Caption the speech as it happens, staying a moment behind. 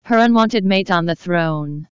her unwanted mate on the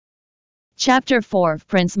throne. Chapter 4: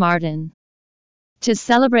 Prince Martin. To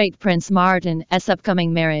celebrate Prince Martin's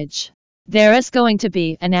upcoming marriage, there is going to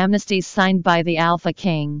be an amnesty signed by the Alpha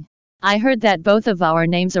King. I heard that both of our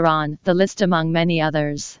names are on the list among many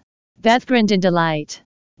others. Beth grinned in delight.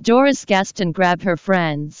 Doris gasped and grabbed her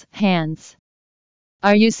friend's hands.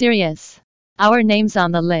 Are you serious? Our names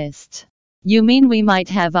on the list? You mean we might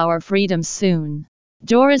have our freedom soon?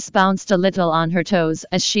 Doris bounced a little on her toes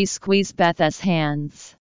as she squeezed Beth's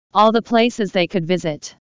hands. All the places they could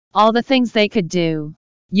visit. All the things they could do.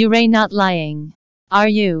 You're not lying, are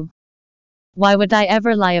you? Why would I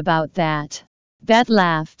ever lie about that? Beth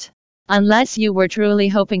laughed. Unless you were truly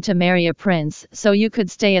hoping to marry a prince so you could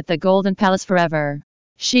stay at the Golden Palace forever,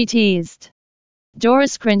 she teased.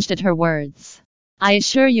 Doris cringed at her words. I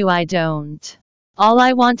assure you I don't. All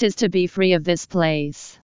I want is to be free of this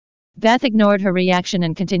place. Beth ignored her reaction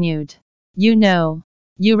and continued. You know,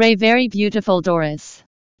 you're a very beautiful Doris.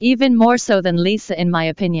 Even more so than Lisa in my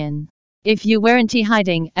opinion. If you weren't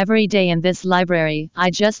hiding every day in this library, I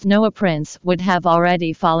just know a prince would have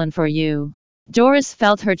already fallen for you. Doris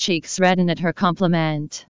felt her cheeks redden at her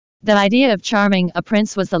compliment. The idea of charming a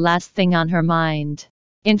prince was the last thing on her mind.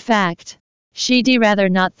 In fact, she'd rather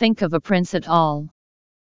not think of a prince at all.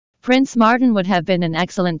 Prince Martin would have been an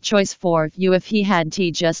excellent choice for you if he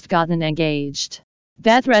hadn't just gotten engaged.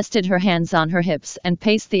 Beth rested her hands on her hips and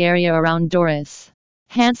paced the area around Doris.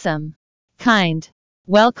 Handsome, kind,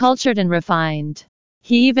 well-cultured and refined.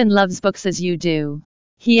 He even loves books as you do.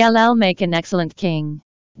 He'll make an excellent king.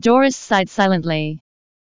 Doris sighed silently.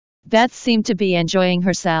 Beth seemed to be enjoying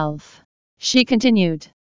herself. She continued.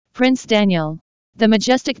 Prince Daniel, the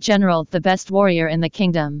majestic general, the best warrior in the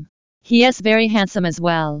kingdom. He is very handsome as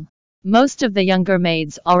well. Most of the younger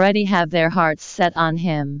maids already have their hearts set on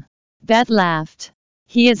him. Beth laughed.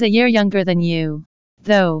 He is a year younger than you,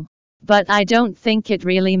 though. But I don't think it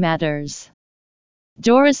really matters.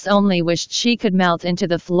 Doris only wished she could melt into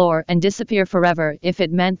the floor and disappear forever if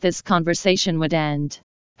it meant this conversation would end.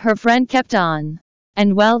 Her friend kept on.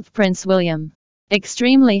 And well, Prince William.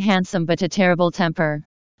 Extremely handsome but a terrible temper.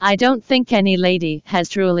 I don't think any lady has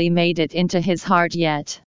truly made it into his heart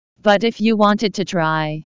yet. But if you wanted to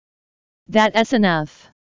try. That's enough.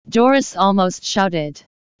 Doris almost shouted.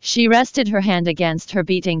 She rested her hand against her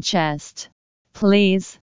beating chest.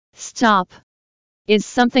 Please. Stop. Is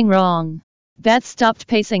something wrong? Beth stopped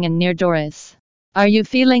pacing and near Doris. Are you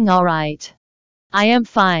feeling alright? I am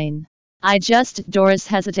fine. Doris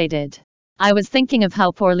hesitated. I was thinking of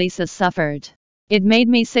how poor Lisa suffered. It made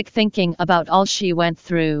me sick thinking about all she went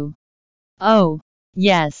through. Oh,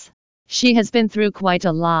 yes. She has been through quite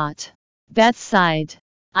a lot. Beth sighed.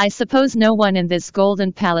 I suppose no one in this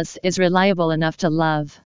Golden Palace is reliable enough to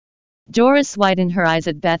love. Doris widened her eyes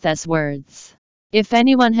at Beth's words. If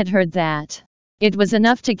anyone had heard that, it was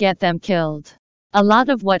enough to get them killed. A lot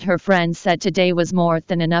of what her friend said today was more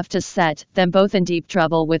than enough to set them both in deep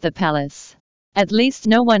trouble with the palace. At least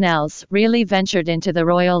no one else really ventured into the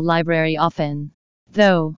royal library often.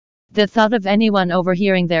 Though, the thought of anyone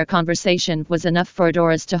overhearing their conversation was enough for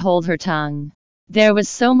Doris to hold her tongue. There was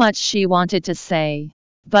so much she wanted to say.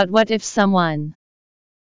 But what if someone...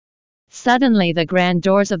 Suddenly the grand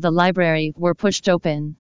doors of the library were pushed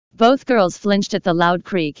open. Both girls flinched at the loud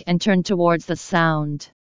creak and turned towards the sound.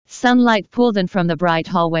 Sunlight pooled in from the bright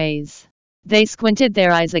hallways. They squinted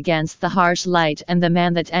their eyes against the harsh light and the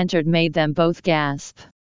man that entered made them both gasp.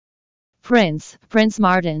 Prince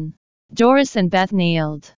Martin. Doris and Beth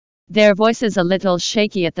kneeled. Their voices a little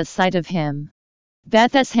shaky at the sight of him.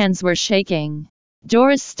 Beth's hands were shaking.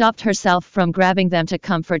 Doris stopped herself from grabbing them to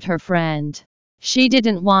comfort her friend. She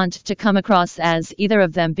didn't want to come across as either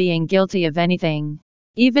of them being guilty of anything.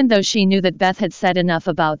 Even though she knew that Beth had said enough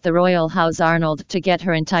about the royal house Arnold to get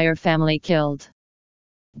her entire family killed.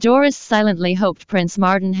 Doris silently hoped Prince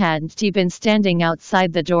Martin hadn't been standing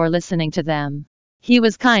outside the door listening to them. He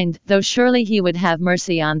was kind, though surely he would have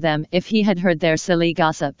mercy on them if he had heard their silly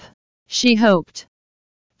gossip. She hoped.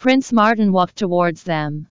 Prince Martin walked towards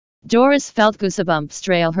them. Doris felt goosebumps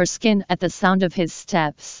trail her skin at the sound of his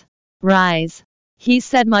steps. Rise. He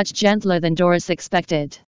said much gentler than Doris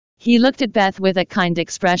expected. He looked at Beth with a kind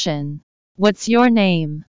expression. What's your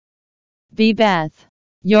name? Be Beth.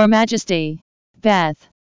 Your Majesty. Beth.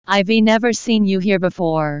 I've never seen you here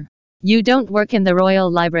before. You don't work in the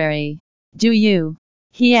royal library, do you?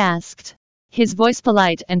 He asked. His voice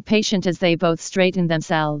polite and patient as they both straightened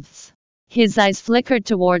themselves. His eyes flickered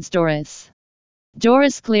towards Doris.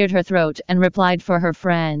 Doris cleared her throat and replied for her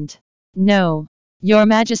friend. No, Your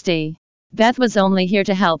Majesty. Beth was only here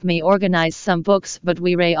to help me organize some books, but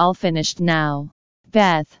we're all finished now.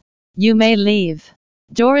 Beth, you may leave.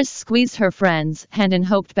 Doris squeezed her friend's hand and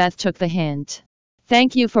hoped Beth took the hint.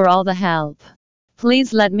 Thank you for all the help.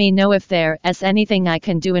 Please let me know if there's anything I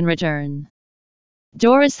can do in return.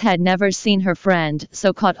 Doris had never seen her friend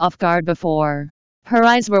so caught off guard before. Her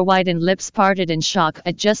eyes were wide and lips parted in shock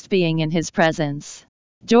at just being in his presence.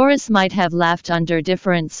 Doris might have laughed under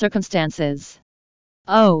different circumstances.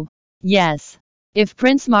 Oh, yes. If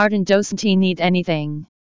Prince Martin doesn't need anything,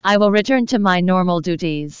 I will return to my normal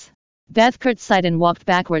duties. Beth curtsied and walked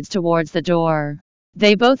backwards towards the door.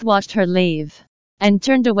 They both watched her leave and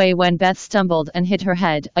turned away when Beth stumbled and hit her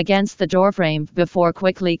head against the doorframe before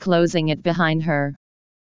quickly closing it behind her.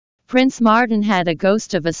 Prince Martin had a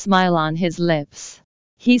ghost of a smile on his lips.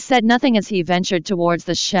 He said nothing as he ventured towards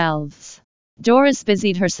the shelves. Doris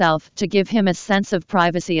busied herself to give him a sense of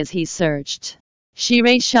privacy as he searched. She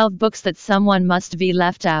re-shelved books that someone must be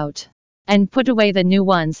left out and put away the new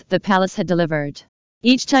ones the palace had delivered.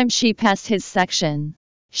 Each time she passed his section,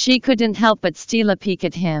 she couldn't help but steal a peek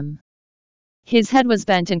at him. His head was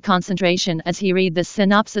bent in concentration as he read the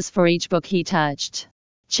synopsis for each book he touched.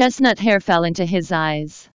 Chestnut hair fell into his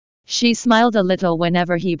eyes. She smiled a little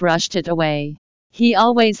whenever he brushed it away. He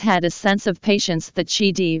always had a sense of patience that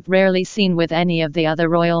she'd rarely seen with any of the other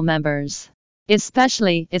royal members.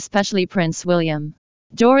 Especially Prince William.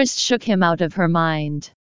 Doris shook him out of her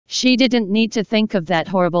mind. She didn't need to think of that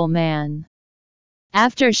horrible man.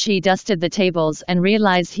 After she dusted the tables and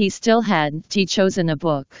realized he still hadn't chosen a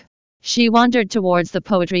book, she wandered towards the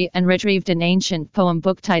poetry and retrieved an ancient poem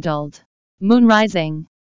book titled Moon Rising.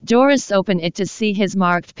 Doris opened it to see his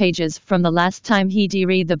marked pages from the last time he'd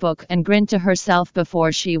read the book and grinned to herself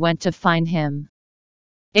before she went to find him.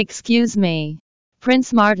 Excuse me,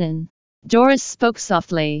 Prince Martin. Doris spoke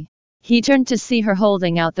softly. He turned to see her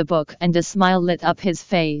holding out the book and a smile lit up his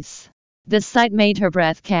face. The sight made her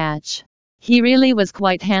breath catch. He really was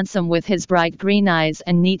quite handsome with his bright green eyes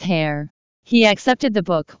and neat hair. He accepted the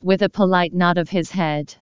book with a polite nod of his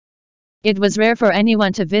head. It was rare for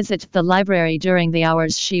anyone to visit the library during the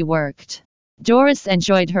hours she worked. Doris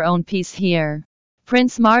enjoyed her own peace here.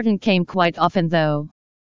 Prince Martin came quite often though.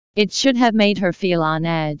 It should have made her feel on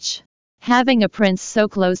edge. Having a prince so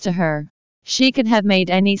close to her, she could have made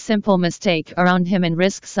any simple mistake around him and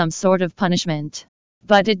risk some sort of punishment.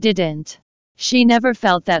 But it didn't. She never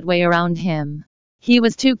felt that way around him. He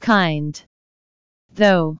was too kind.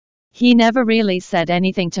 Though, he never really said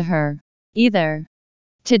anything to her, either.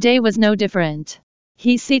 Today was no different.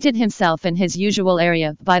 He seated himself in his usual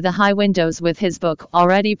area by the high windows with his book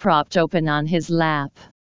already propped open on his lap.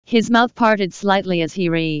 His mouth parted slightly as he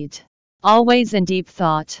read, always in deep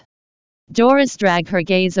thought. Doris dragged her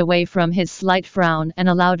gaze away from his slight frown and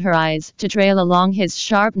allowed her eyes to trail along his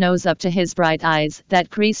sharp nose up to his bright eyes that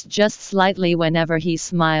creased just slightly whenever he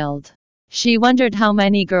smiled. She wondered how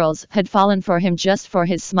many girls had fallen for him just for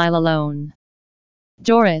his smile alone.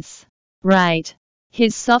 Doris. Right.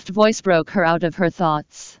 His soft voice broke her out of her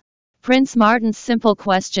thoughts. Prince Martin's simple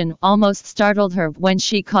question almost startled her when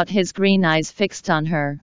she caught his green eyes fixed on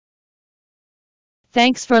her.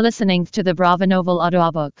 Thanks for listening to the Brava Novel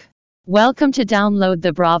audiobook. Welcome to download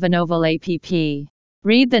the Brava Novel app.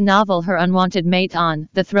 Read the novel Her Unwanted Mate on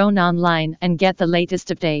the Throne online and get the latest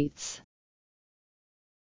updates.